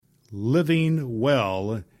living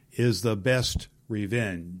well is the best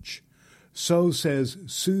revenge. So says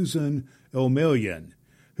Susan Omilian,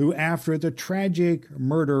 who, after the tragic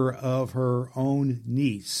murder of her own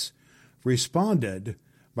niece, responded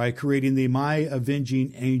by creating the My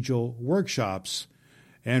Avenging Angel workshops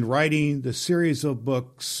and writing the series of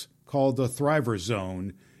books called The Thriver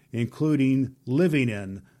Zone, including Living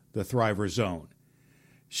in the Thriver Zone.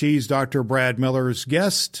 She's Dr. Brad Miller's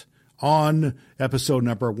guest on episode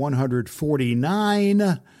number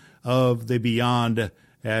 149 of the Beyond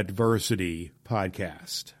Adversity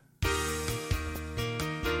podcast.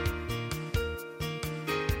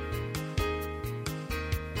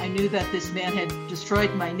 I knew that this man had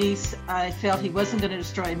destroyed my niece. I felt he wasn't going to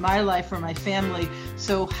destroy my life or my family.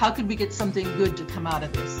 So how could we get something good to come out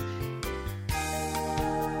of this?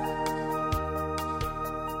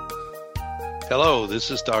 Hello, this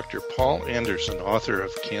is Dr. Paul Anderson, author of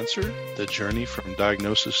Cancer, The Journey from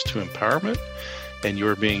Diagnosis to Empowerment, and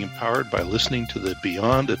you're being empowered by listening to the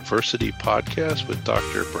Beyond Adversity podcast with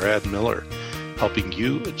Dr. Brad Miller, helping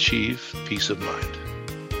you achieve peace of mind.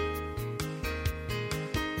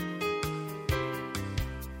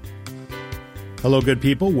 Hello, good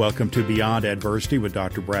people. Welcome to Beyond Adversity with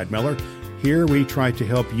Dr. Brad Miller. Here we try to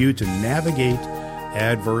help you to navigate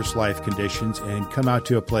adverse life conditions and come out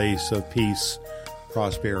to a place of peace,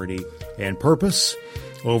 prosperity, and purpose.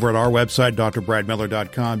 Over at our website,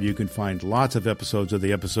 drbradmiller.com, you can find lots of episodes of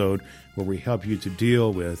the episode where we help you to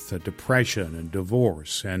deal with depression and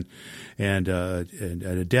divorce and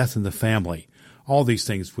a death in the family, all these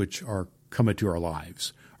things which are coming to our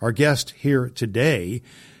lives. Our guest here today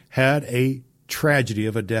had a tragedy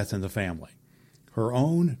of a death in the family. Her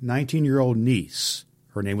own 19-year-old niece,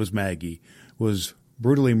 her name was Maggie, was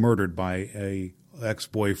brutally murdered by a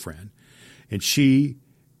ex-boyfriend. And she,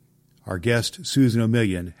 our guest, Susan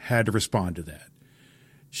Omilian, had to respond to that.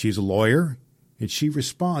 She's a lawyer, and she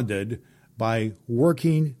responded by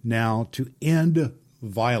working now to end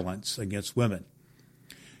violence against women.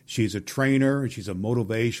 She's a trainer, she's a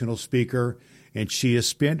motivational speaker, and she has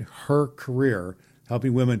spent her career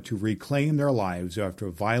helping women to reclaim their lives after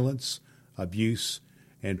violence, abuse,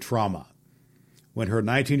 and trauma. When her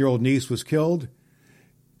 19-year-old niece was killed,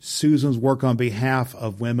 Susan's work on behalf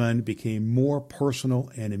of women became more personal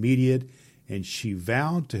and immediate, and she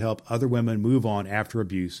vowed to help other women move on after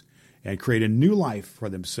abuse and create a new life for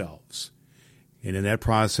themselves. And in that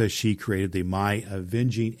process, she created the My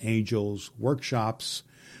Avenging Angels workshops,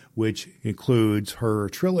 which includes her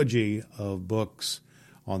trilogy of books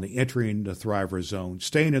on the Entering the Thriver Zone,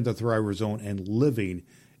 Staying in the Thriver Zone, and Living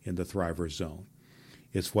in the Thriver Zone.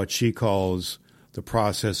 It's what she calls the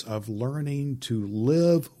process of learning to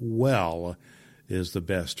live well is the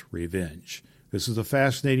best revenge. This is a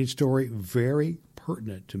fascinating story, very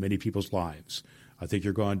pertinent to many people's lives. I think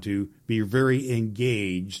you're going to be very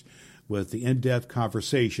engaged with the in-depth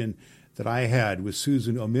conversation that I had with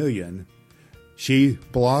Susan Omilian. She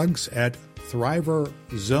blogs at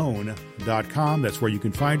thriverzone.com. That's where you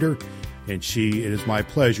can find her. And it is my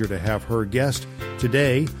pleasure to have her guest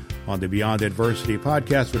today on the Beyond Adversity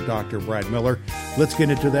podcast with Dr. Brad Miller. Let's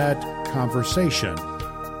get into that conversation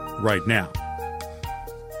right now.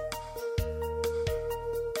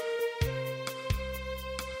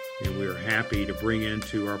 And we're happy to bring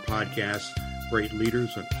into our podcast great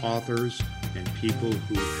leaders and authors and people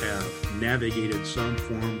who have navigated some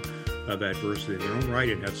form of adversity in their own right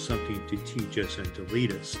and have something to teach us and to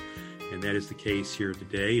lead us. And that is the case here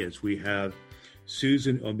today as we have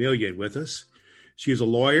Susan Omilian with us. She is a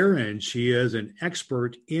lawyer, and she is an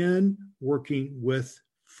expert in working with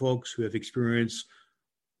folks who have experienced,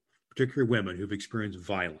 particularly women who have experienced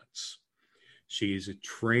violence. She's a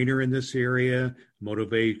trainer in this area,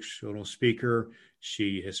 motivational speaker.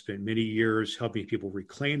 She has spent many years helping people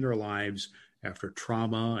reclaim their lives after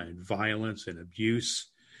trauma and violence and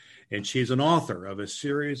abuse. And she's an author of a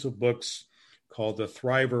series of books called the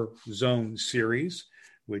Thriver Zone series,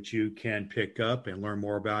 which you can pick up and learn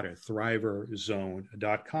more about at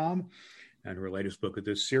thriverzone.com. And her latest book of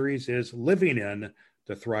this series is Living in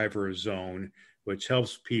the Thriver Zone, which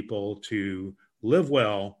helps people to live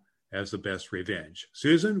well as the best revenge.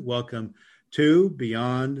 Susan, welcome to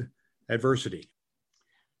Beyond Adversity.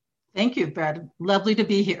 Thank you, Brad. Lovely to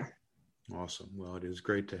be here. Awesome. Well, it is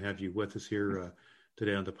great to have you with us here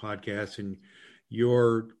today on the podcast. And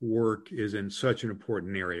your work is in such an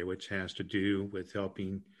important area, which has to do with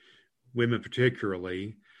helping women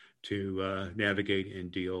particularly to navigate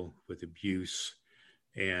and deal with abuse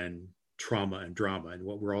and trauma and drama. And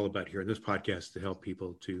what we're all about here in this podcast is to help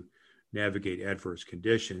people to navigate adverse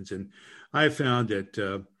conditions. And I found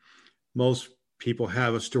that most people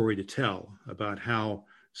have a story to tell about how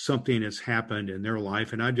something has happened in their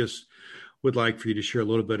life. And I just would like for you to share a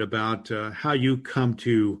little bit about how you come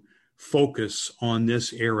to focus on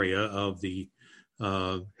this area of the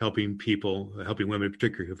helping women in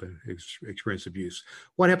particular who have experienced abuse.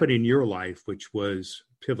 What happened in your life which was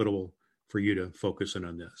pivotal for you to focus in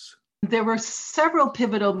on this? There were several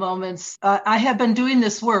pivotal moments. I have been doing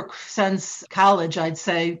this work since college, I'd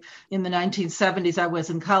say. In the 1970s, I was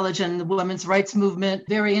in college and the women's rights movement,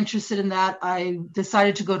 very interested in that. I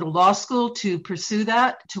decided to go to law school to pursue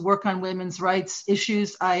that, to work on women's rights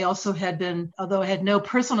issues. I also had been, although I had no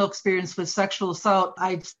personal experience with sexual assault,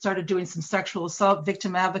 I started doing some sexual assault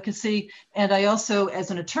victim advocacy. And I also, as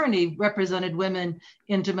an attorney, represented women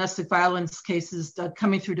in domestic violence cases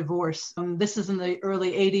coming through divorce. This is in the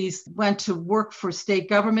early 80s. Went to work for state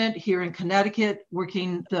government here in Connecticut,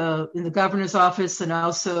 working in the governor's office and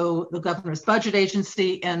also the governor's budget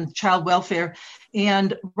agency and child welfare.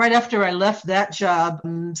 And right after I left that job,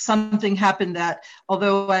 something happened that,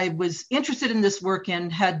 although I was interested in this work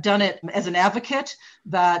and had done it as an advocate,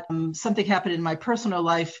 that something happened in my personal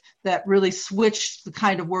life that really switched the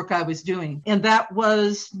kind of work I was doing. And that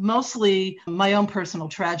was mostly my own personal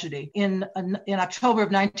tragedy. In October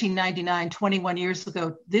of 1999, 21 years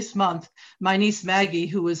ago this month, my niece Maggie,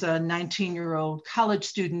 who was a 19-year-old college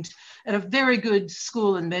student at a very good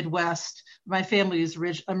school in Midwest, my family is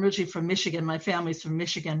rich. I'm originally from Michigan. My family's from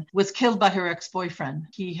Michigan. Was killed by her ex-boyfriend.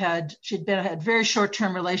 She'd had a very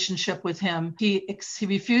short-term relationship with him. He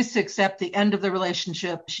refused to accept the end of the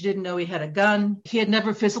relationship. She didn't know he had a gun. He had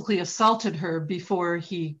never physically assaulted her before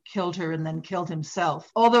he killed her and then killed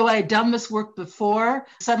himself. Although I had done this work before,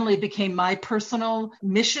 suddenly it became my personal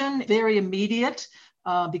mission, very immediate.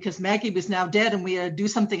 Because Maggie was now dead and we had to do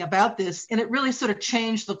something about this. And it really sort of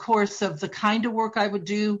changed the course of the kind of work I would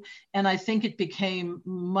do. And I think it became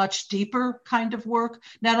much deeper kind of work,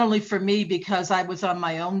 not only for me because I was on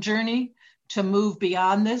my own journey to move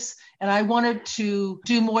beyond this. And I wanted to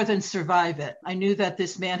do more than survive it. I knew that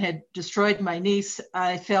this man had destroyed my niece.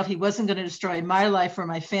 I felt he wasn't going to destroy my life or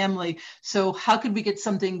my family. So how could we get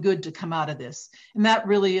something good to come out of this? And that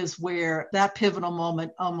really is where that pivotal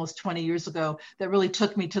moment almost 20 years ago that really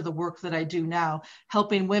took me to the work that I do now,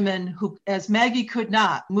 helping women who, as Maggie could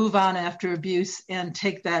not, move on after abuse and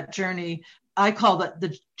take that journey. I call that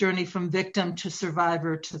the journey from victim to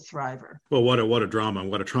survivor to thriver. Well, what a drama,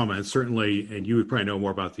 what a trauma. And certainly, and you would probably know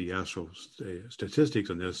more about the actual statistics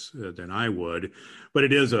on this than I would, but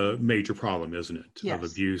it is a major problem, isn't it? Yes.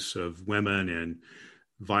 Of abuse of women and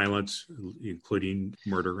violence, including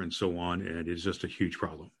murder and so on. And it's just a huge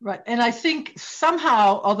problem. Right. And I think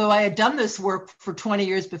somehow, although I had done this work for 20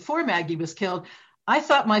 years before Maggie was killed, I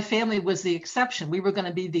thought my family was the exception. We were going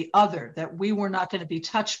to be the other, that we were not going to be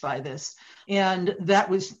touched by this. And that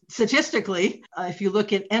was statistically, if you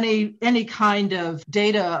look at any kind of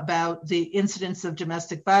data about the incidence of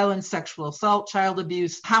domestic violence, sexual assault, child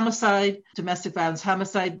abuse, homicide, domestic violence,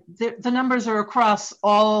 homicide, the numbers are across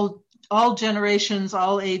all generations,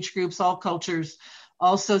 all age groups, all cultures,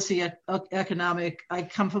 all socioeconomic. I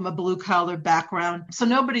come from a blue collar background. So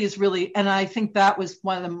nobody is really, and I think that was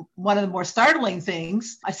one of the more startling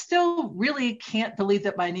things. I still really can't believe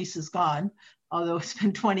that my niece is gone, although it's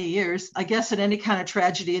been 20 years. I guess in any kind of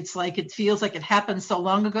tragedy, it's like, it feels like it happened so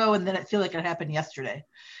long ago, and then it feels like it happened yesterday.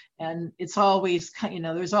 And it's always,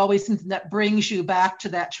 there's always something that brings you back to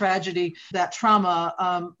that tragedy, that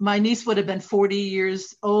trauma. My niece would have been 40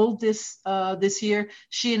 years old this year.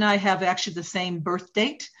 She and I have actually the same birth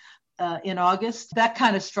date in August. That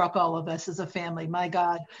kind of struck all of us as a family. My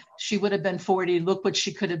God, she would have been 40. Look what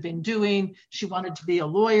she could have been doing. She wanted to be a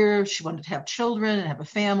lawyer. She wanted to have children and have a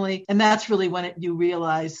family. And that's really when you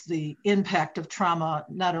realize the impact of trauma,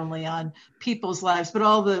 not only on people's lives, but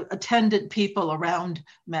all the attendant people around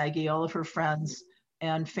Maggie, all of her friends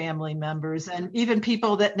and family members, and even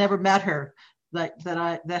people that never met her,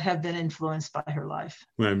 that have been influenced by her life.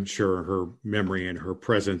 I'm sure her memory and her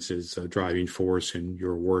presence is a driving force in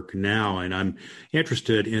your work now. And I'm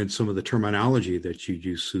interested in some of the terminology that you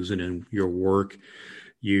use, Susan, in your work.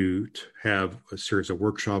 You have a series of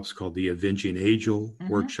workshops called the Avenging Angel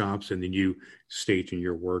workshops, and then you state in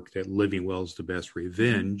your work that living well is the best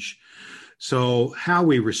revenge. So how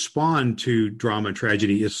we respond to drama and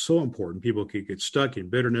tragedy is so important. People can get stuck in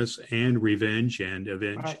bitterness and revenge and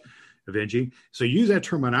avenging. So use that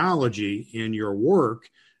terminology in your work,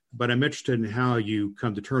 but I'm interested in how you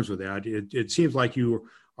come to terms with that. It seems like you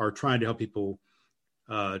are trying to help people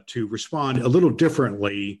to respond a little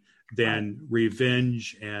differently than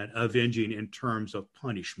revenge and avenging in terms of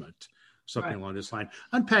punishment. something along this line.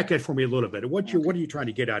 Unpack that for me a little bit. What are you trying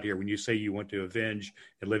to get out here when you say you want to avenge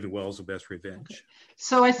and living well is the best revenge? Okay.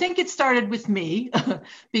 So I think it started with me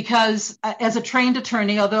because as a trained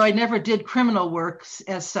attorney, although I never did criminal work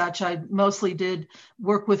as such, I mostly did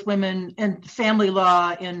work with women and family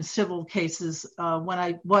law in civil cases when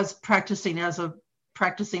I was practicing as a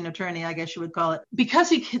practicing attorney, I guess you would call it. Because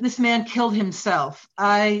this man killed himself,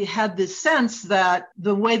 I had this sense that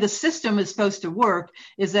the way the system is supposed to work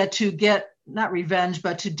is that to get not revenge,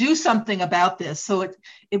 but to do something about this, so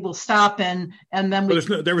it will stop and then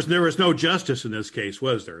there was no justice in this case,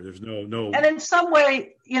 was there? There's no. And in some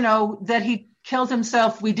way, that he killed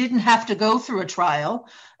himself, we didn't have to go through a trial.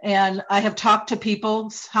 And I have talked to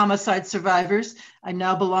people, homicide survivors. I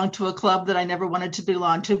now belong to a club that I never wanted to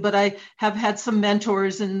belong to, but I have had some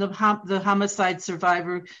mentors in the homicide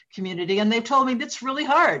survivor community, and they've told me it's really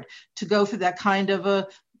hard to go through that kind of a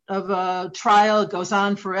trial. It goes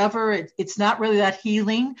on forever. It's not really that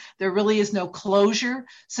healing. There really is no closure.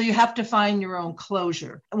 So you have to find your own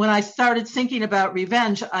closure. When I started thinking about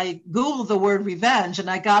revenge, I Googled the word revenge, and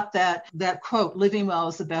I got that quote, living well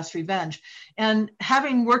is the best revenge. And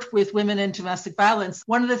having worked with women in domestic violence,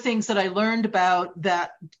 one of the things that I learned about the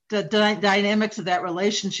dynamics of that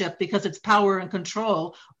relationship, because it's power and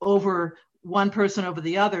control over one person over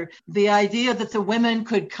the other, the idea that the women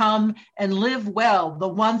could come and live well, the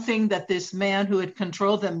one thing that this man who had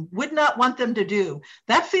controlled them would not want them to do,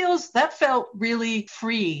 that felt really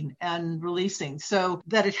freeing and releasing. So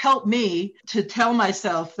that it helped me to tell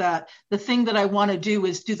myself that the thing that I want to do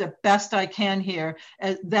is do the best I can here.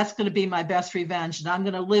 That's going to be my best revenge, and I'm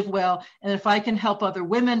going to live well. And if I can help other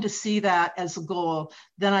women to see that as a goal,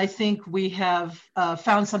 then I think we have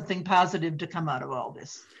found something positive to come out of all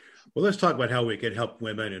this. Well, let's talk about how we can help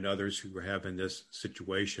women and others who are having this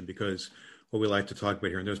situation, because what we like to talk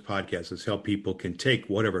about here in this podcast is help people can take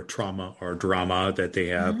whatever trauma or drama that they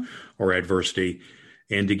have or adversity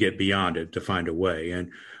and to get beyond it, to find a way.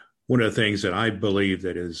 And one of the things that I believe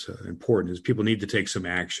that is important is people need to take some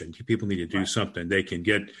action. People need to do something. They can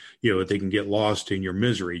get, they can get lost in your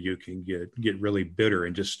misery. You can get really bitter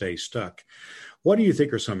and just stay stuck. What do you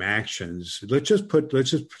think are some actions? Let's just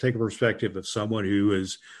take a perspective of someone who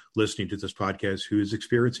is listening to this podcast, who is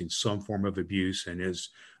experiencing some form of abuse and is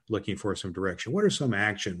looking for some direction. What are some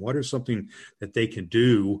action? What are something that they can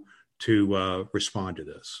do to respond to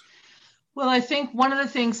this? Well, I think one of the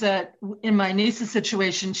things that in my niece's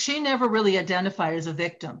situation, she never really identified as a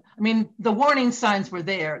victim. I mean, the warning signs were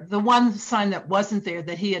there. The one sign that wasn't there,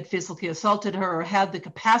 that he had physically assaulted her or had the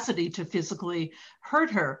capacity to physically hurt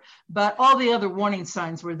her. But all the other warning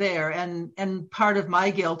signs were there. And part of my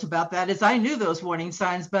guilt about that is I knew those warning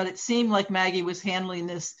signs, but it seemed like Maggie was handling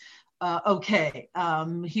this okay.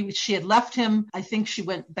 She had left him. I think she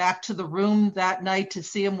went back to the room that night to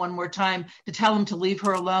see him one more time, to tell him to leave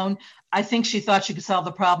her alone. I think she thought she could solve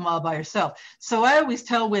the problem all by herself. So I always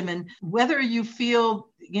tell women, whether you feel,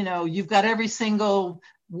 you've got every single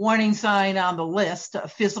warning sign on the list,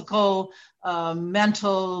 physical,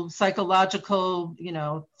 mental, psychological,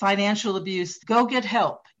 financial abuse, go get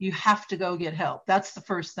help. You have to go get help. That's the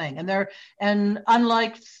first thing. And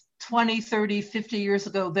unlike 20, 30, 50 years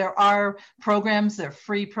ago, there are programs, they're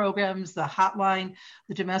free programs, the hotline,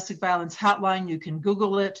 the domestic violence hotline, you can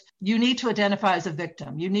Google it. You need to identify as a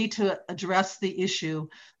victim. You need to address the issue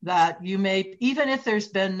that you may, even if there's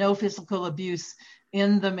been no physical abuse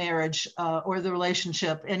in the marriage or the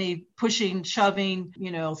relationship, any pushing, shoving,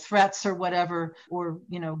 threats or whatever, or,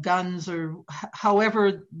 guns or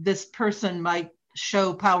however this person might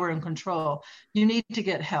show power and control, you need to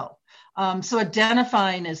get help. So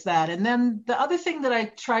identifying is that. And then the other thing that I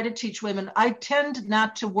try to teach women, I tend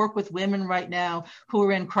not to work with women right now who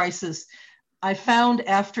are in crisis. I found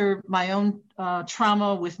after my own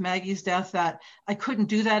trauma with Maggie's death that I couldn't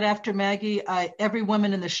do that after Maggie. Every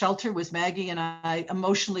woman in the shelter was Maggie, and I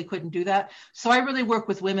emotionally couldn't do that. So I really work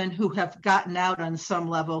with women who have gotten out on some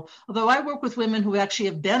level, although I work with women who actually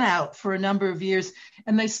have been out for a number of years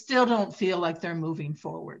and they still don't feel like they're moving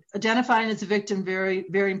forward. Identifying as a victim, very,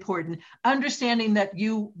 very important. Understanding that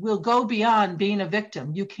you will go beyond being a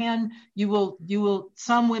victim. You will,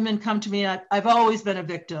 some women come to me, I've always been a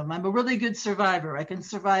victim. I'm a really good survivor. I can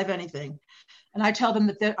survive anything. And I tell them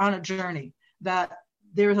that they're on a journey, that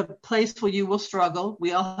there's a place where you will struggle.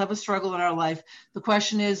 We all have a struggle in our life. The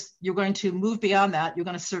question is, you're going to move beyond that. You're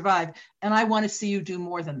going to survive. And I want to see you do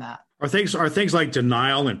more than that. Are things like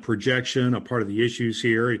denial and projection a part of the issues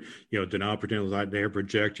here? Denial, pretending like they're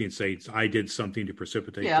projecting and say, I did something to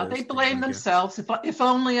precipitate Yeah, this. they blame like themselves. If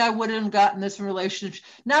only I wouldn't have gotten this relationship,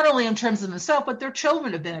 not only in terms of themselves, but their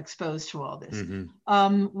children have been exposed to all this.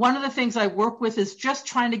 Mm-hmm. One of the things I work with is just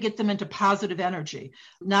trying to get them into positive energy.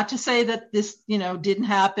 Not to say that this, didn't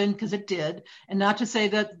happen, because it did, and not to say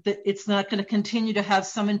that it's not going to continue to have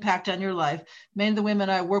some impact on your life. Many of the women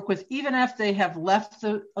I work with, even if they have left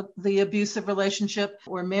the abusive relationship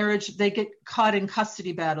or marriage, they get caught in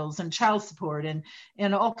custody battles and child support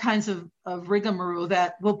and all kinds of rigmarole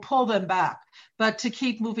that will pull them back. But to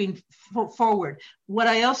keep moving forward, what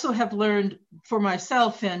I also have learned for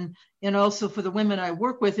myself and also for the women I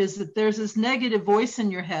work with is that there's this negative voice in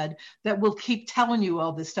your head that will keep telling you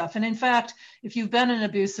all this stuff. And in fact, if you've been in an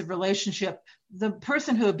abusive relationship, the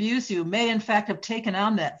person who abused you may in fact have taken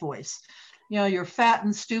on that voice. You're fat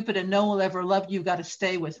and stupid and no one will ever love you. You got to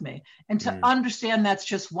stay with me. And to understand that's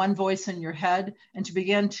just one voice in your head, and to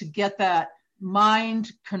begin to get that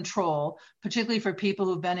mind control, particularly for people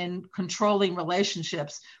who've been in controlling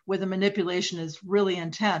relationships where the manipulation is really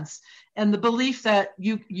intense, and the belief that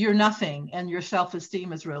you're nothing and your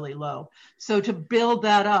self-esteem is really low. So to build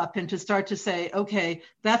that up and to start to say, okay,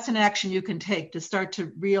 that's an action you can take, to start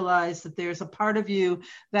to realize that there's a part of you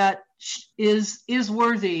that is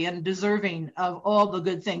worthy and deserving of all the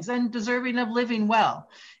good things and deserving of living well.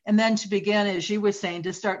 And then to begin, as you were saying,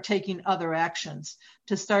 to start taking other actions,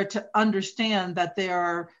 to start to understand that there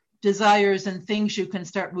are desires and things you can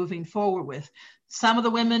start moving forward with. Some of the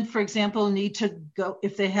women, for example, need to go,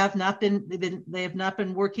 if they have not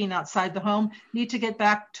been working outside the home, need to get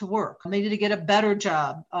back to work. They need to get a better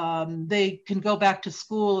job. They can go back to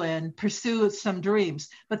school and pursue some dreams,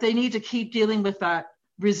 but they need to keep dealing with that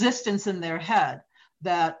resistance in their head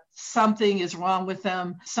that something is wrong with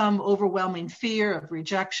them, some overwhelming fear of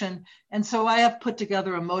rejection. And so I have put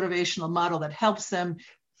together a motivational model that helps them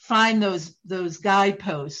find those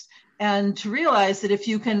guideposts, and to realize that if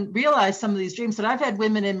you can realize some of these dreams, that I've had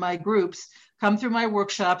women in my groups come through my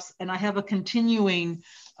workshops, and I have a continuing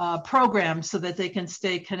program so that they can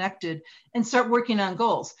stay connected and start working on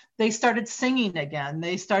goals. They started singing again.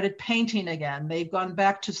 They started painting again. They've gone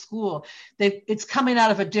back to school. It's coming out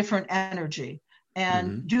of a different energy.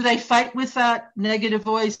 And do they fight with that negative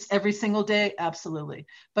voice every single day? Absolutely.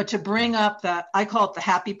 But to bring up that, I call it the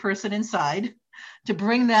happy person inside, to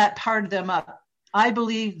bring that part of them up. I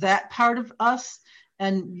believe that part of us,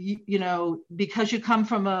 and because you come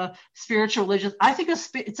from a spiritual religion, I think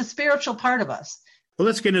it's a spiritual part of us. Well,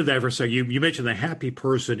 let's get into that for a second. You mentioned the happy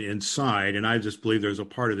person inside, and I just believe there's a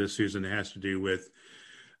part of this, Susan, that has to do with,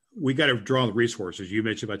 we got to draw the resources. You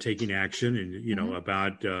mentioned about taking action and,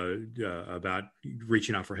 about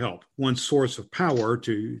reaching out for help. One source of power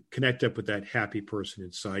to connect up with that happy person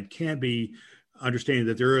inside can be understanding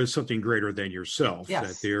that there is something greater than yourself,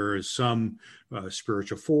 that there is some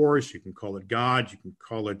spiritual force. You can call it God, you can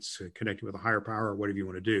call it connecting with a higher power, or whatever you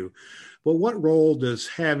want to do. But what role does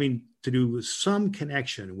having to do with some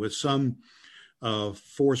connection with some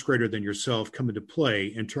force greater than yourself come into play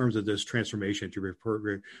in terms of this transformation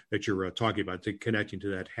that you're talking about, to connecting to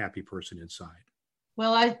that happy person inside?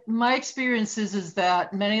 Well, my experience is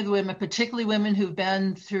that many of the women, particularly women who've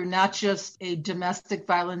been through not just a domestic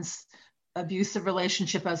violence abusive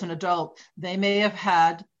relationship as an adult, they may have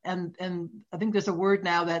had, and I think there's a word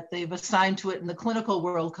now that they've assigned to it in the clinical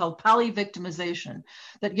world called polyvictimization,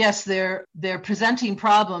 that yes, their presenting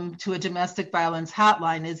problem to a domestic violence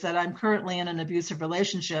hotline is that I'm currently in an abusive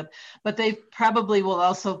relationship, but they probably will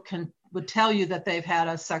also would tell you that they've had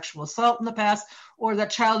a sexual assault in the past, or that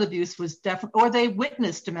child abuse was definitely, or they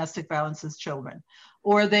witnessed domestic violence as children,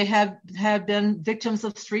 or they have been victims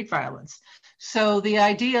of street violence. So the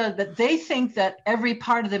idea that they think that every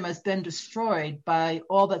part of them has been destroyed by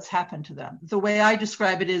all that's happened to them. The way I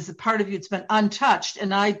describe it is a part of you that's been untouched,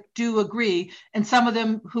 and I do agree. And some of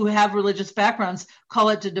them who have religious backgrounds call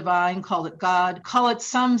it the divine, call it God, call it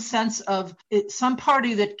some sense of some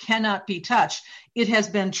party that cannot be touched. It has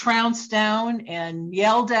been trounced down and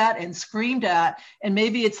yelled at and screamed at, and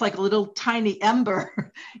maybe it's like a little tiny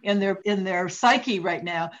ember in their psyche right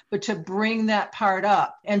now, but to bring that part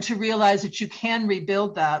up and to realize that you can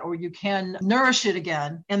rebuild that, or you can nourish it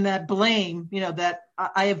again, and that blame, that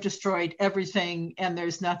I have destroyed everything and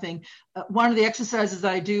there's nothing. One of the exercises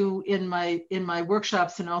I do in my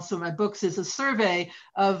workshops and also my books is a survey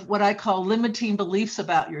of what I call limiting beliefs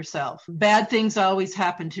about yourself. Bad things always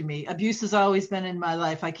happen to me. Abuse has always been in my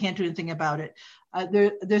life. I can't do anything about it.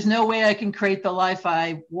 There's no way I can create the life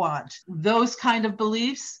I want. Those kind of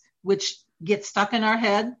beliefs, which get stuck in our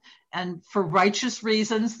head, and for righteous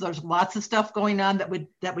reasons. There's lots of stuff going on that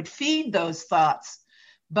would feed those thoughts,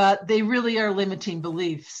 but they really are limiting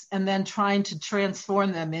beliefs, and then trying to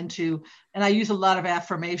transform them into, and I use a lot of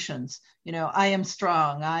affirmations, I am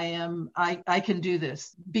strong, I can do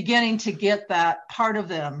this, beginning to get that part of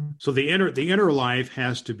them. So the inner life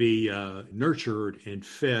has to be nurtured and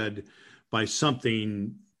fed by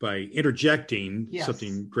something, by interjecting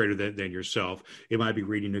something greater than yourself. It might be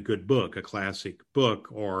reading a good book, a classic book,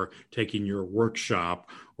 or taking your workshop,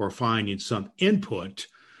 or finding some input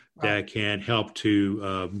that can help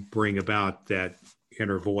to bring about that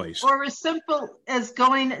inner voice. Or as simple as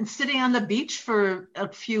going and sitting on the beach for a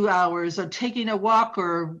few hours, or taking a walk,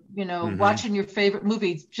 or watching your favorite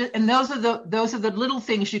movies. And those are the little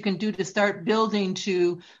things you can do to start building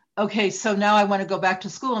to, okay, so now I want to go back to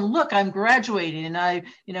school, and look, I'm graduating. And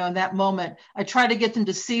in that moment, I try to get them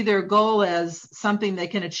to see their goal as something they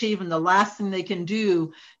can achieve. And the last thing they can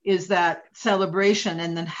do is that celebration,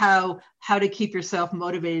 and then how to keep yourself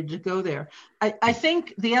motivated to go there. I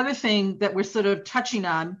think the other thing that we're sort of touching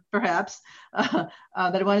on, perhaps, that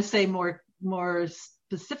I want to say more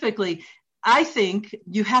specifically, I think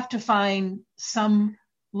you have to find some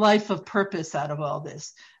life of purpose out of all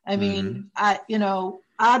this. I mean,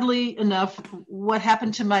 oddly enough, what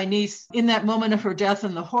happened to my niece in that moment of her death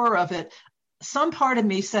and the horror of it, some part of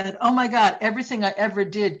me said, oh my God, everything I ever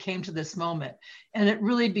did came to this moment. And it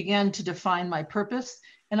really began to define my purpose.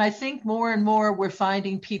 And I think more and more we're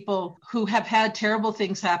finding people who have had terrible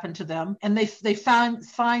things happen to them, and they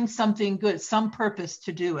find something good, some purpose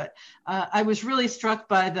to do it. I was really struck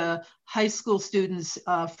by the high school students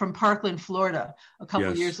from Parkland, Florida, a couple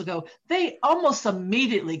of years ago. They almost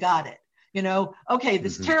immediately got it. Okay,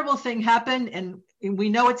 this terrible thing happened, and we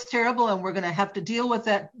know it's terrible, and we're going to have to deal with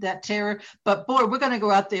that terror. But boy, we're going to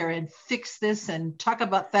go out there and fix this and talk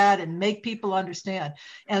about that and make people understand.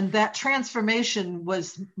 And that transformation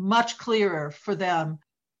was much clearer for them.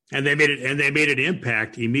 And they made an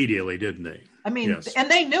impact immediately, didn't they? I mean,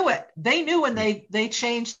 and they knew it. They knew when they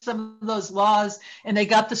changed some of those laws, and they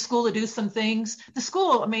got the school to do some things. The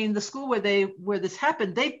school where this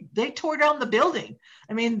happened, they tore down the building.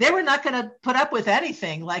 I mean, they were not going to put up with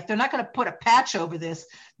anything. Like, they're not going to put a patch over this.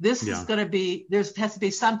 This is going to be, has to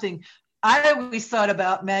be something. I always thought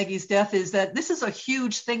about Maggie's death is that this is a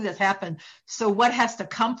huge thing that happened. So what has to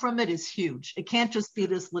come from it is huge. It can't just be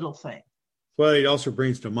this little thing. Well, it also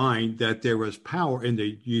brings to mind that there was power in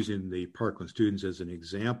using the Parkland students as an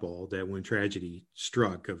example, that when tragedy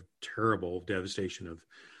struck of terrible devastation of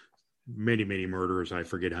many, many murderers, I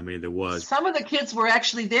forget how many there was. Some of the kids were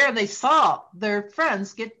actually there. They saw their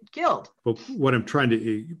friends get killed. But part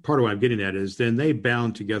of what I'm getting at is then they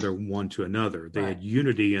bound together one to another. They had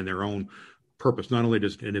unity in their own purpose, not only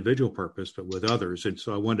just individual purpose, but with others. And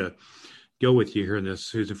so I wanted to go with you here in this,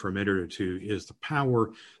 Susan, for a minute or two, is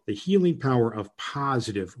the healing power of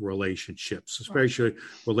positive relationships, especially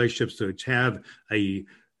relationships that have a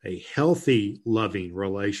healthy, loving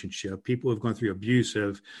relationship. People who have gone through abuse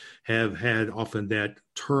have had often that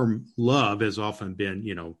term love has often been,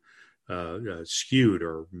 skewed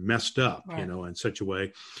or messed up, in such a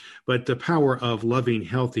way. But the power of loving,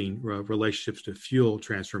 healthy relationships to fuel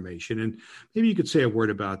transformation. And maybe you could say a word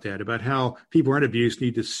about that, about how people who are in abuse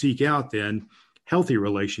need to seek out then healthy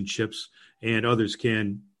relationships, and others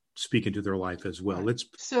can speak into their life as well.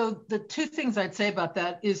 So the two things I'd say about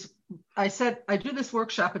that is, I said, I do this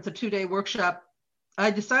workshop. It's a 2-day workshop.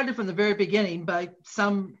 I decided from the very beginning, by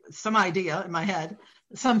some idea in my head,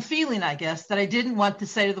 some feeling, I guess, that I didn't want to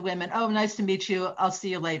say to the women, oh, nice to meet you, I'll see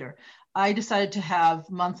you later. I decided to have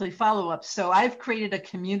monthly follow-ups. So I've created a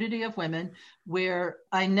community of women where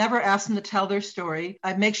I never ask them to tell their story.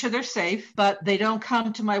 I make sure they're safe, but they don't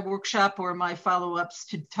come to my workshop or my follow-ups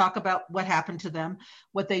to talk about what happened to them.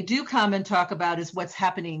 What they do come and talk about is what's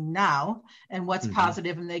happening now and what's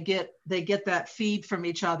positive, and they get that feed from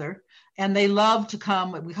each other. And they love to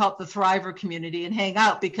come, we call it the Thriver community, and hang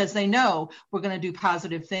out because they know we're going to do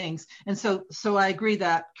positive things. And so I agree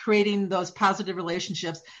that creating those positive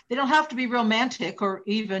relationships, they don't have to be romantic or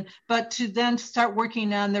even, but to then start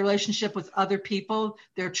working on their relationship with other people,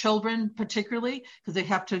 their children particularly, because they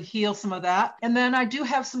have to heal some of that. And then I do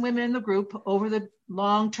have some women in the group over the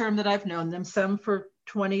long term that I've known them, some for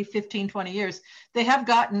 15, 20 years. They have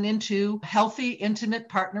gotten into healthy, intimate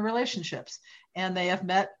partner relationships. And they have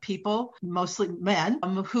met people, mostly men,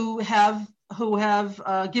 who have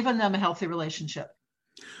given them a healthy relationship.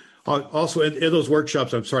 Also, in those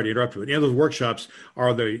workshops, I'm sorry to interrupt you, but in those workshops,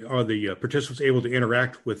 are the participants able to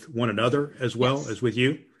interact with one another as well as with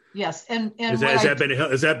you? Yes. And has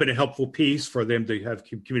that been a helpful piece for them to have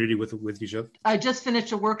community with each other? I just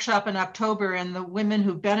finished a workshop in October, and the women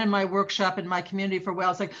who've been in my workshop in my community for a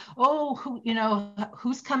while, it's like, oh,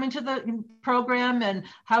 who's coming to the program and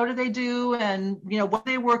how do they do? And, what are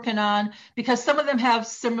they working on? Because some of them have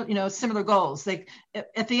similar goals. Like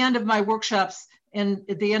at the end of my workshops and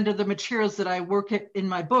at the end of the materials that I work at in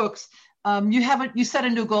my books, you set a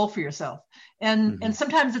new goal for yourself. And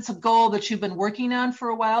sometimes it's a goal that you've been working on for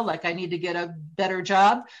a while, like I need to get a better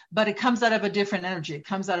job, but it comes out of a different energy. It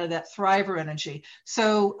comes out of that thriver energy.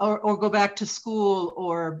 So, or go back to school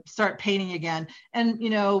or start painting again. And,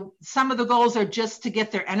 some of the goals are just to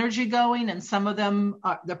get their energy going, and some of them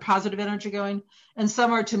are their positive energy going, and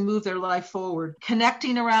some are to move their life forward.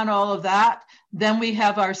 Connecting around all of that, then we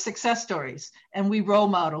have our success stories and we role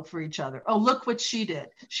model for each other. Oh, look what she did.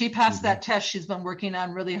 She passed that test she's been working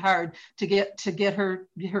on really hard to get her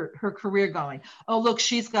career going. Oh, look,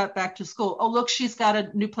 she's got back to school. Oh, look, she's got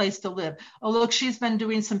a new place to live. Oh, look, she's been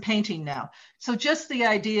doing some painting now. So just the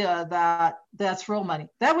idea that that's role model.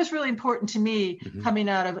 That was really important to me coming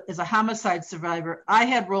out of as a homicide survivor. I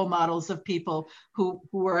had role models of people who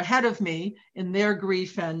were ahead of me in their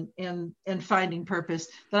grief and finding purpose,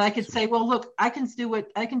 that I could say, well, look, I can do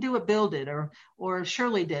what Bill did or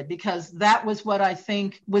Shirley did, because that was what I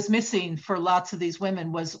think was missing for lots of these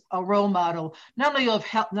women, was a role model, not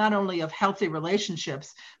only of healthy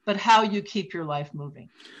relationships, but how you keep your life moving.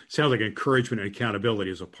 Sounds like encouragement and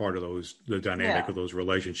accountability is a part of the dynamic of those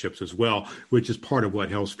relationships as well, which is part of what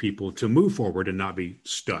helps people to move forward and not be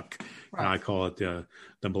stuck. Right. I call it the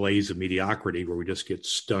malaise of mediocrity, where we just get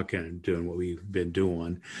stuck in doing what we've been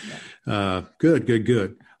doing. Yeah.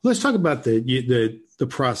 Good. Let's talk about the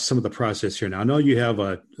process, some of the process here. Now, I know you have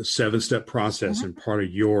a 7-step process and part of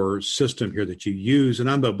your system here that you use, and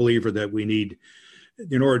I'm a believer that we need,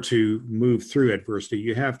 in order to move through adversity,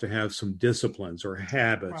 you have to have some disciplines or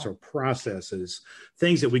habits or processes,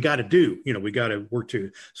 things that we got to do, we got to work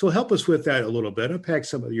to. So help us with that a little bit. Unpack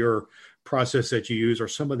some of your process that you use, or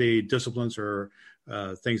some of the disciplines or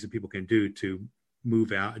things that people can do to move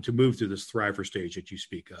through this thriver stage that you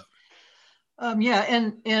speak of.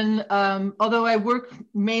 And although I work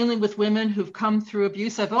mainly with women who've come through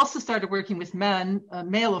abuse, I've also started working with men,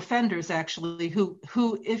 male offenders, actually, who,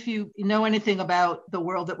 if you know anything about the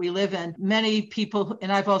world that we live in, many people,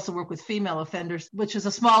 and I've also worked with female offenders, which is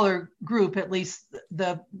a smaller group, at least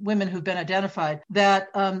the women who've been identified, that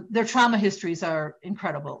their trauma histories are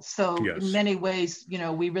incredible. So in many ways,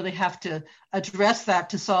 we really have to address that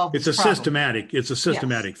to solve it's a systematic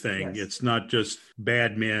thing. Yes. It's not just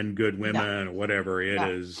bad men, good women, or whatever. It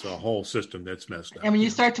is a whole system that's messed up. And when you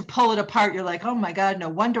start to pull it apart, you're like, oh my God, no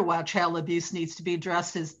wonder why child abuse needs to be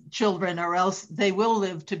addressed as children, or else they will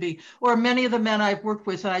live to be. Or many of the men I've worked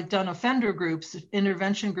with, I've done offender groups,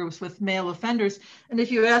 intervention groups with male offenders. And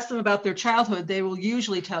if you ask them about their childhood, they will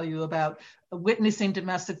usually tell you about witnessing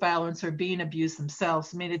domestic violence or being abused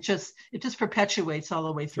themselves. I mean, it just perpetuates all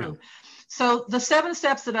the way through. Yeah. So the 7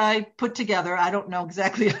 steps that I put together, I don't know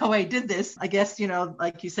exactly how I did this. I guess,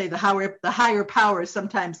 like you say, the higher powers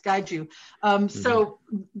sometimes guide you. So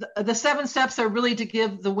the 7 steps are really to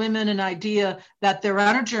give the women an idea that they're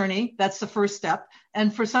on a journey. That's the first step.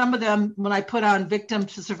 And for some of them, when I put on victim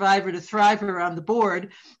to survivor to thriver on the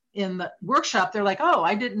board in the workshop, they're like, oh,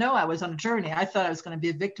 I didn't know I was on a journey. I thought I was going to be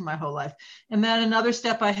a victim my whole life. And then another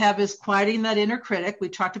step I have is quieting that inner critic. We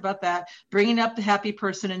talked about that, bringing up the happy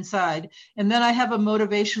person inside. And then I have a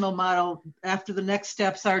motivational model after the next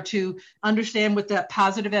steps are to understand with that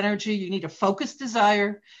positive energy, you need a focused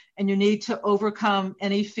desire, and you need to overcome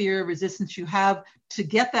any fear, resistance you have to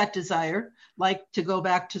get that desire, like to go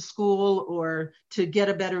back to school or to get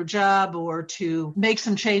a better job or to make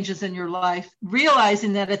some changes in your life,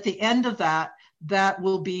 realizing that at the end of that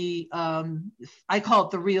will be, I call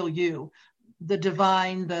it the real you, the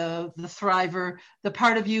divine, the thriver, the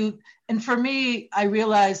part of you. And for me, I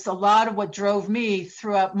realized a lot of what drove me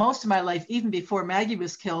throughout most of my life, even before Maggie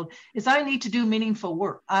was killed, is I need to do meaningful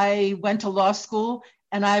work. I went to law school,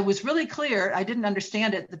 and I was really clear, I didn't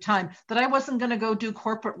understand it at the time, that I wasn't going to go do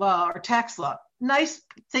corporate law or tax law. Nice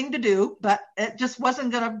thing to do, but it just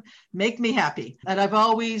wasn't going to make me happy. And I've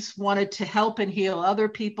always wanted to help and heal other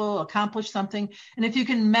people, accomplish something. And if you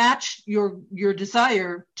can match your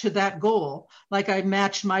desire to that goal, like I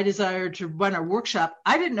matched my desire to run a workshop.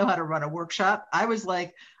 I didn't know how to run a workshop. I was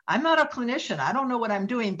like, I'm not a clinician. I don't know what I'm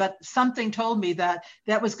doing, but something told me that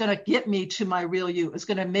was going to get me to my real you. It was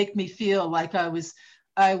going to make me feel like I was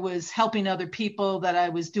I was helping other people, that I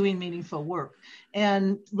was doing meaningful work.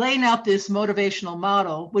 And laying out this motivational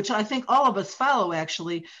model, which I think all of us follow,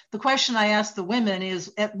 actually, the question I ask the women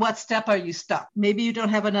is, at what step are you stuck? Maybe you don't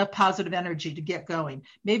have enough positive energy to get going.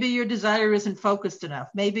 Maybe your desire isn't focused enough.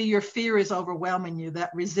 Maybe your fear is overwhelming you,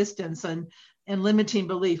 that resistance and limiting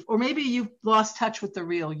belief, or maybe you've lost touch with the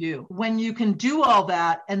real you. When you can do all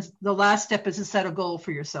that, and the last step is to set a goal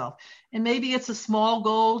for yourself. And maybe it's a small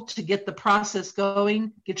goal to get the process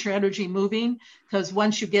going, get your energy moving, because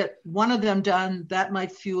once you get one of them done, that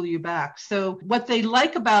might fuel you back. So what they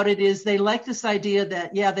like about it is they like this idea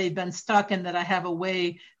that, yeah, they've been stuck and that I have a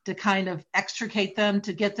way to kind of extricate them,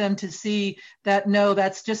 to get them to see that, no,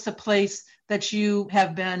 that's just a place that you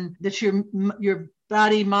have been, that your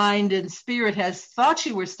body, mind, and spirit has thought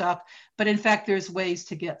you were stuck, but in fact, there's ways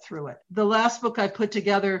to get through it. The last book I put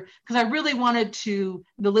together, because I really wanted to,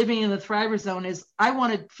 the Living in the Thriver Zone, is I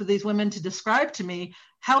wanted for these women to describe to me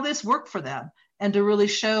how this worked for them, and to really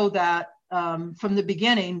show that from the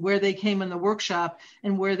beginning, where they came in the workshop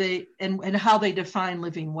and where they and how they define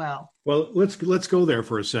living well. Well, let's go there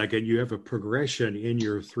for a second. You have a progression in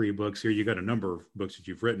your 3 books here. You got a number of books that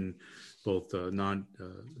you've written, both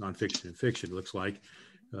nonfiction and fiction, it looks like.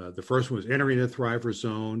 The first one was Entering the Thriver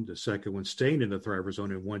Zone. The second one, Staying in the Thriver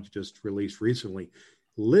Zone, and one you just released recently,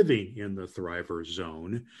 Living in the Thriver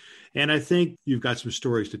Zone. And I think you've got some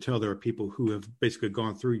stories to tell. There are people who have basically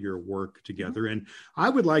gone through your work together. And I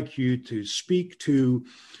would like you to speak to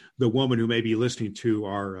the woman who may be listening to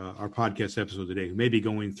our podcast episode today, who may be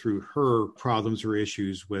going through her problems or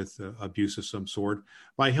issues with abuse of some sort,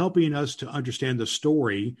 by helping us to understand the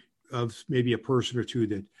story of maybe a person or two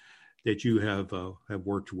that you have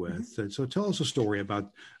worked with. And so tell us a story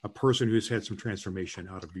about a person who's had some transformation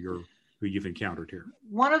out of who you've encountered here.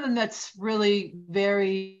 One of them that's really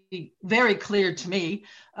very, very clear to me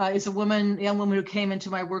is a young woman who came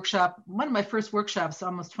into my workshop, one of my first workshops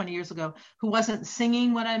almost 20 years ago, who wasn't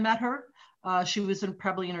singing when I met her. She was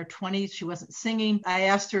probably in her 20s. She wasn't singing. I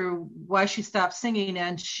asked her why she stopped singing,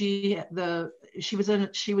 and she was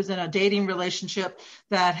in a dating relationship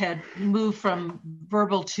that had moved from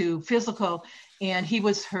verbal to physical, and he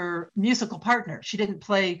was her musical partner. She didn't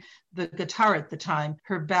play the guitar at the time.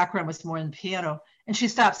 Her background was more in piano, and she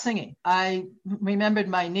stopped singing. I remembered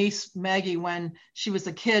my niece Maggie when she was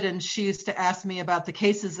a kid, and she used to ask me about the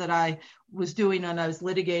cases that I was doing when I was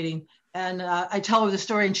litigating. And I tell her the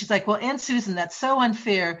story, and she's like, well, Aunt Susan, that's so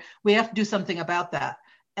unfair. We have to do something about that.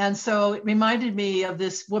 And so it reminded me of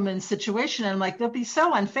this woman's situation. And I'm like, that'd be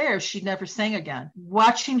so unfair if she never sang again.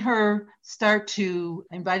 Watching her I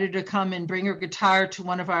invited her to come and bring her guitar to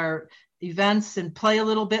one of our events and play a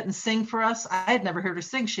little bit and sing for us. I had never heard her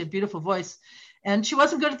sing. She had a beautiful voice. And she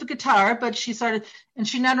wasn't good at the guitar, but she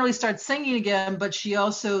not only started singing again, but she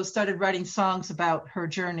also started writing songs about her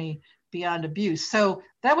journey beyond abuse. So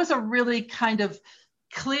that was a really kind of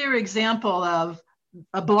clear example of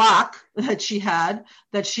a block that she had,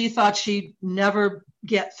 that she thought she'd never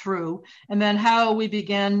get through. And then how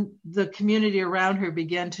the community around her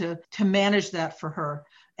began to manage that for her,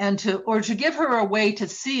 and to give her a way to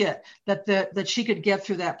see it, that she could get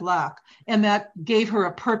through that block. And that gave her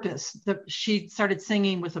a purpose, that she started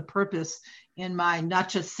singing with a purpose in mind, not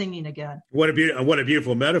just singing again. What a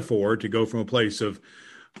beautiful metaphor to go from a place of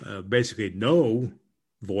basically no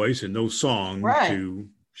voice and no song, right, to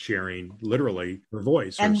sharing literally her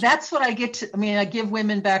voice. And that's what I give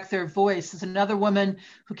women back their voice. There's another woman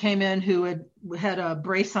who came in who had a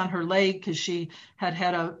brace on her leg because she had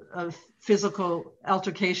a physical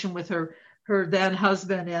altercation with her then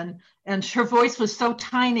husband, and her voice was so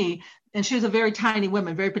tiny, and she was a very tiny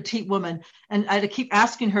woman, very petite woman, and I had to keep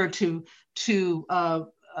asking her to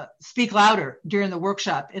speak louder during the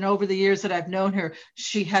workshop. And over the years that I've known her,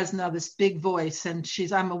 she has now this big voice, and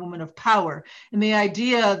I'm a woman of power. And the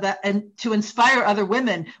idea and to inspire other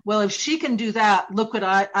women, well, if she can do that, look what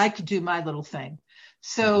I could do, my little thing.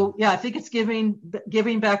 So yeah, I think it's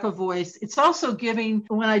giving back a voice. It's also giving,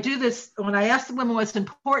 when I do this, when I ask the women what's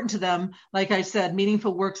important to them, like I said,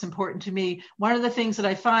 meaningful work's important to me. One of the things that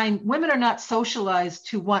I find, women are not socialized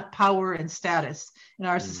to want power and status in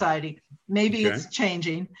our society. Maybe it's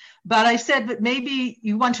changing, but I said, but maybe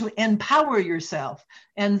you want to empower yourself.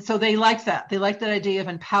 And so they like that. They like that idea of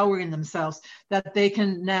empowering themselves, that they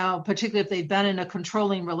can now, particularly if they've been in a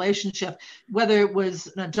controlling relationship, whether it was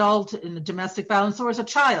an adult in the domestic violence or as a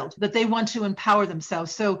child, that they want to empower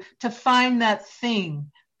themselves. So to find that thing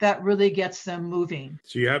that really gets them moving.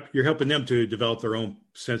 So you're helping them to develop their own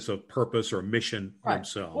sense of purpose or mission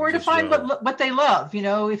themselves, or to find what they love.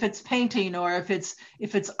 If it's painting, or if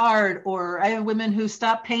it's art. Or I have women who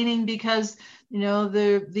stop painting because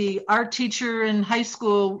the art teacher in high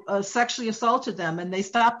school sexually assaulted them, and they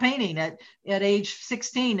stopped painting at age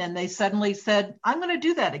 16, and they suddenly said, I'm going to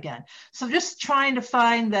do that again. So just trying to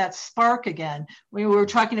find that spark again. We were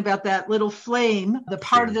talking about that little flame, the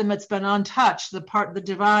part of them that's been untouched, the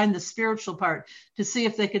divine, the spiritual part, to see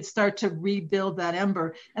if they could start to rebuild that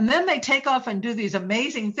ember. And then they take off and do these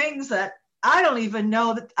amazing things that I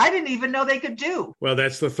didn't even know they could do. Well,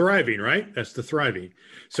 that's the thriving, right? That's the thriving.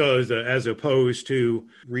 So as opposed to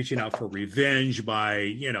reaching out for revenge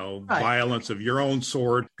by, violence of your own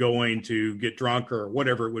sort, going to get drunk or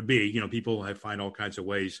whatever it would be, people find all kinds of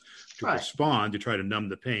ways to respond to try to numb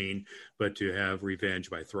the pain, but to have revenge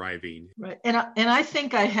by thriving. Right. And I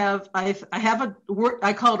think I have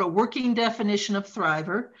I call it a working definition of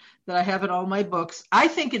thriver that I have in all my books. I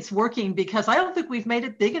think it's working because I don't think we've made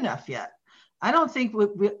it big enough yet. I don't think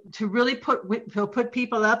to really put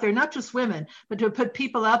people out there, not just women, but to put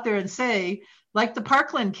people out there and say, like the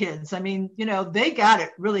Parkland kids, I mean, they got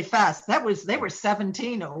it really fast. They were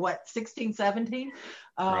 17 or 16, 17.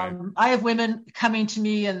 Right. I have women coming to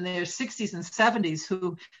me in their 60s and 70s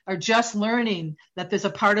who are just learning that there's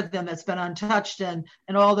a part of them that's been untouched, and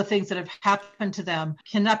all the things that have happened to them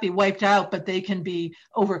cannot be wiped out, but they can be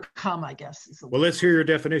overcome, I guess. Well, let's hear your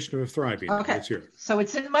definition of thriving. Okay. Let's hear it. So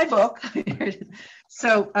it's in my book.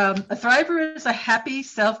 So a thriver is a happy,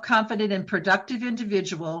 self-confident, and productive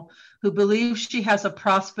individual who believes she has a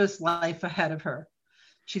prosperous life ahead of her.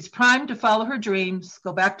 She's primed to follow her dreams,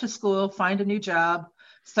 go back to school, find a new job,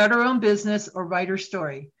 start her own business, or write her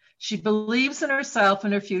story. She believes in herself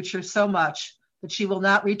and her future so much that she will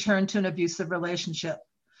not return to an abusive relationship.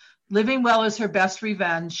 Living well is her best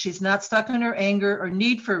revenge. She's not stuck in her anger or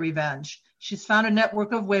need for revenge. She's found a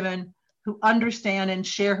network of women who understand and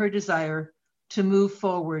share her desire to move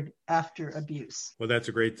forward after abuse. Well, that's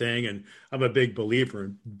a great thing. And I'm a big believer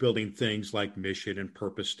in building things like mission and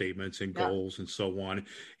purpose statements and goals and so on.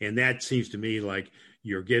 And that seems to me like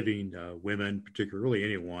you're giving women, particularly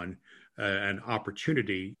anyone, an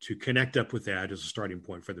opportunity to connect up with that as a starting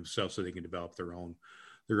point for themselves so they can develop their own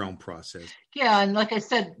process. Yeah. And like I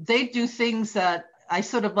said, they do things that I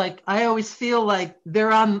always feel like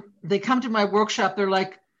they come to my workshop, they're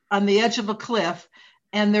like on the edge of a cliff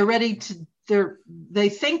and they're ready to, they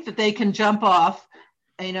think that they can jump off,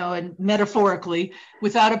 and metaphorically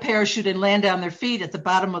without a parachute and land on their feet at the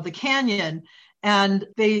bottom of the canyon. And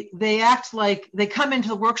they act like they come into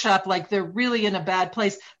the workshop like they're really in a bad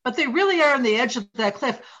place, but they really are on the edge of that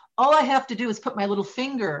cliff. All I have to do is put my little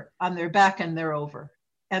finger on their back and they're over.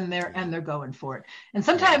 And they're going for it. And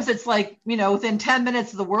sometimes it's like, within 10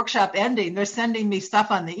 minutes of the workshop ending, they're sending me stuff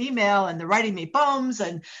on the email and they're writing me poems.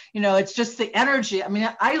 And, it's just the energy. I mean,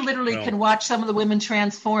 I literally can watch some of the women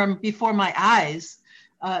transform before my eyes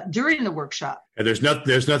during the workshop. And there's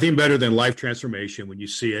nothing better than life transformation when you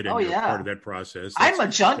see it and you're part of that process. I'm a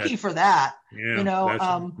junkie for that.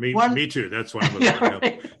 Yeah, me too. That's why I'm about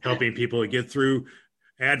helping people get through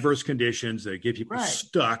adverse conditions that get people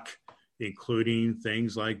stuck, including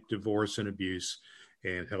things like divorce and abuse,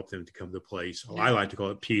 and help them to come to the place. I like to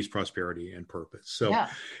call it peace, prosperity, and purpose. So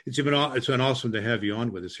it's been awesome to have you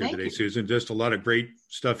on with us here today, Susan. Just a lot of great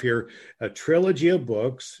stuff here. A trilogy of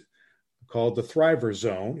books called The Thriver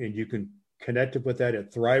Zone, and you can connect with that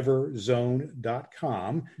at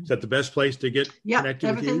thriverzone.com. Is that the best place to get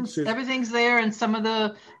connected with you, Susan? Everything's there, and some of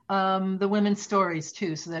the women's stories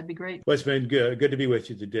too. So that'd be great. Well, it's been good to be with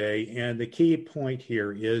you today. And the key point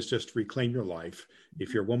here is just reclaim your life.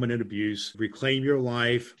 If you're a woman in abuse, reclaim your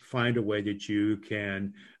life, find a way that you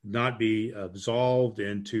can not be absolved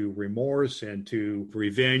into remorse and to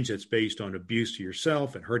revenge that's based on abuse to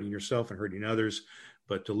yourself and hurting others,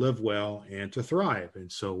 but to live well and to thrive.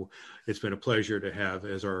 And so it's been a pleasure to have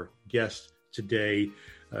as our guest today,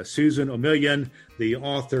 Susan Omilian, the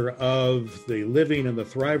author of the Living in the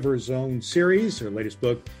Thriver Zone series. Her latest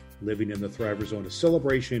book, Living in the Thriver Zone, a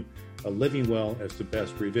celebration of living well as the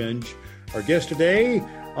best revenge. Our guest today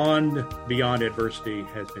on Beyond Adversity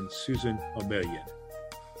has been Susan Omilian.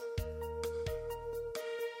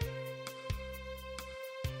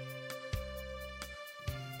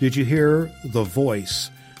 Did you hear the voice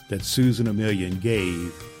that Susan Omilian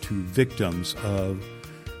gave to victims of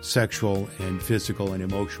sexual and physical and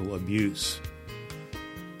emotional abuse?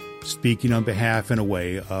 Speaking on behalf in a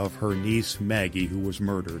way of her niece Maggie, who was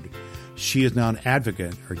murdered, she is now an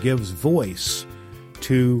advocate or gives voice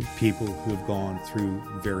to people who have gone through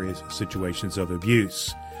various situations of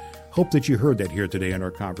abuse. Hope that you heard that here today in our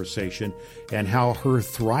conversation, and how her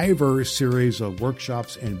Thriver series of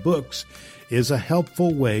workshops and books is a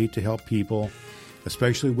helpful way to help people,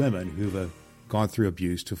 especially women who've gone through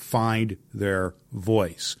abuse to find their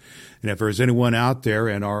voice. And if there's anyone out there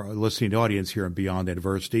in our listening audience here in Beyond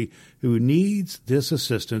Adversity who needs this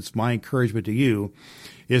assistance, my encouragement to you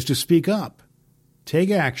is to speak up. Take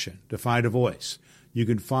action to find a voice. You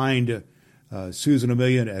can find Susan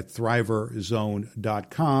Omilian at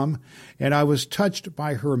thriverzone.com. And I was touched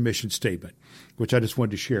by her mission statement, which I just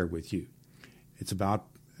wanted to share with you. It's about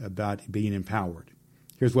being empowered.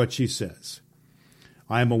 Here's what she says.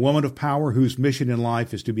 I am a woman of power whose mission in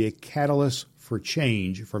life is to be a catalyst for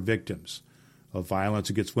change for victims of violence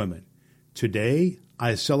against women. Today,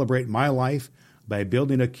 I celebrate my life by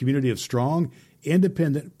building a community of strong,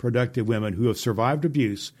 independent, productive women who have survived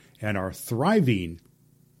abuse and are thriving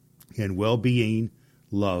in well-being,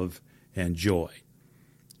 love, and joy.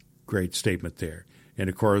 Great statement there. And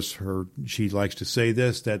of course, she likes to say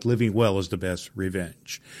this, that living well is the best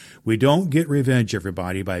revenge. We don't get revenge,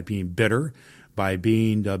 everybody, by being bitter, by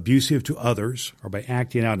being abusive to others, or by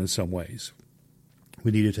acting out in some ways.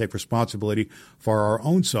 We need to take responsibility for our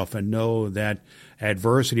own self and know that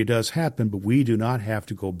adversity does happen, but we do not have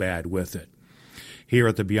to go bad with it. Here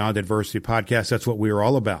at the Beyond Adversity podcast, that's what we are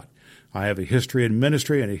all about. I have a history in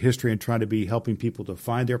ministry and a history in trying to be helping people to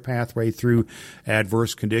find their pathway through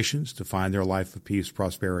adverse conditions, to find their life of peace,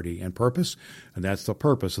 prosperity, and purpose. And that's the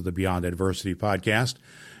purpose of the Beyond Adversity podcast.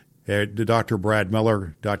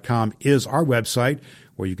 DrBradMiller.com is our website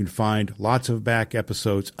where you can find lots of back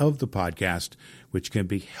episodes of the podcast, which can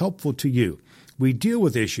be helpful to you. We deal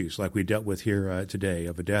with issues like we dealt with here today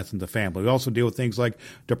of a death in the family. We also deal with things like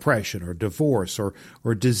depression or divorce or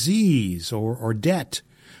disease or debt.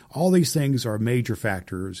 All these things are major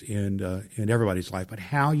factors in everybody's life, but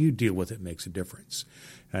how you deal with it makes a difference.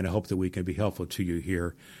 And I hope that we can be helpful to you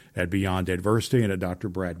here at Beyond Adversity and at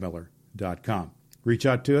DrBradMiller.com. Reach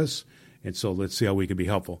out to us, and so let's see how we can be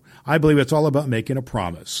helpful. I believe it's all about making a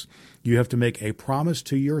promise. You have to make a promise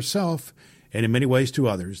to yourself and in many ways to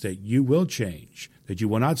others that you will change, that you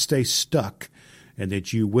will not stay stuck, and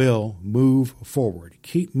that you will move forward.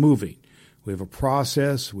 Keep moving. We have a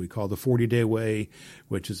process we call the 40-day way,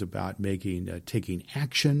 which is about taking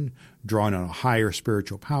action, drawing on a higher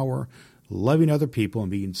spiritual power, loving other people,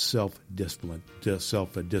 and being self-disciplined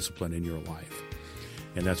in your life.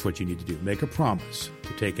 And that's what you need to do. Make a promise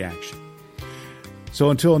to take action. So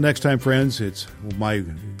until next time, friends, it's my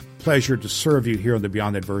pleasure to serve you here on the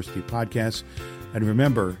Beyond Adversity podcast. And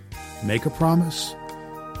remember, make a promise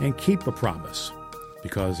and keep a promise,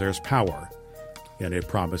 because there's power in a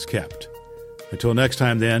promise kept. Until next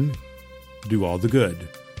time, then, do all the good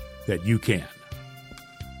that you can.